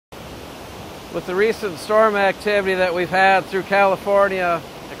With the recent storm activity that we've had through California,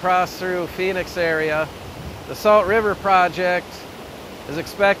 across through Phoenix area, the Salt River project is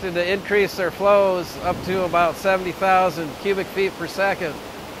expected to increase their flows up to about 70,000 cubic feet per second.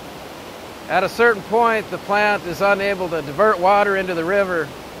 At a certain point, the plant is unable to divert water into the river.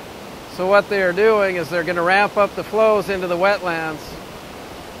 So what they are doing is they're going to ramp up the flows into the wetlands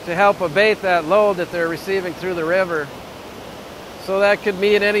to help abate that load that they're receiving through the river. So that could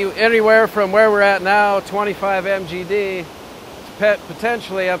mean anywhere from where we're at now, 25 MGD, to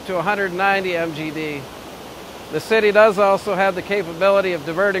potentially up to 190 MGD. The city does also have the capability of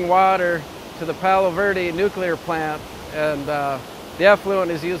diverting water to the Palo Verde nuclear plant, and the effluent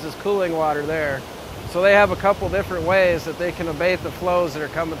is used as cooling water there. So they have a couple different ways that they can abate the flows that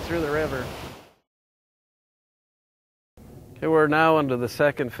are coming through the river. Okay, we're now into the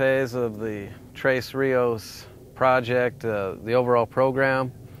second phase of the TresRios project, the overall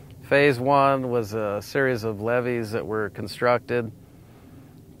program. Phase 1 was a series of levees that were constructed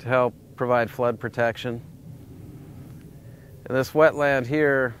to help provide flood protection. And this wetland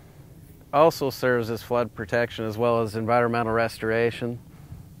here also serves as flood protection as well as environmental restoration.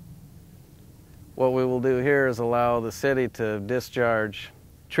 What we will do here is allow the city to discharge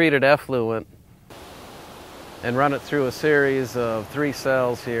treated effluent and run it through a series of 3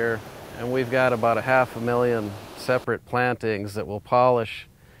 cells here. And we've got about 500,000 separate plantings that will polish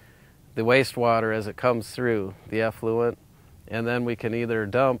the wastewater as it comes through the effluent. And then we can either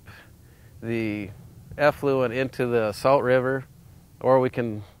dump the effluent into the Salt River, or we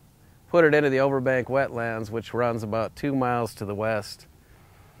can put it into the overbank wetlands, which runs about 2 miles to the west.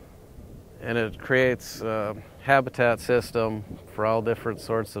 And it creates a habitat system for all different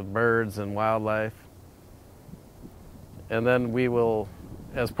sorts of birds and wildlife. And then we will,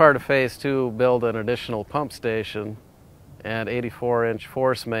 as part of Phase 2, build an additional pump station and 84-inch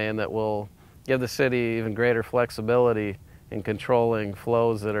force main that will give the city even greater flexibility in controlling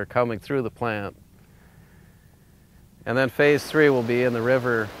flows that are coming through the plant. And then Phase 3 will be in the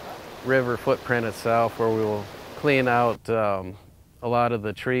river footprint itself, where we will clean out a lot of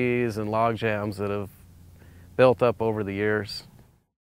the trees and log jams that have built up over the years.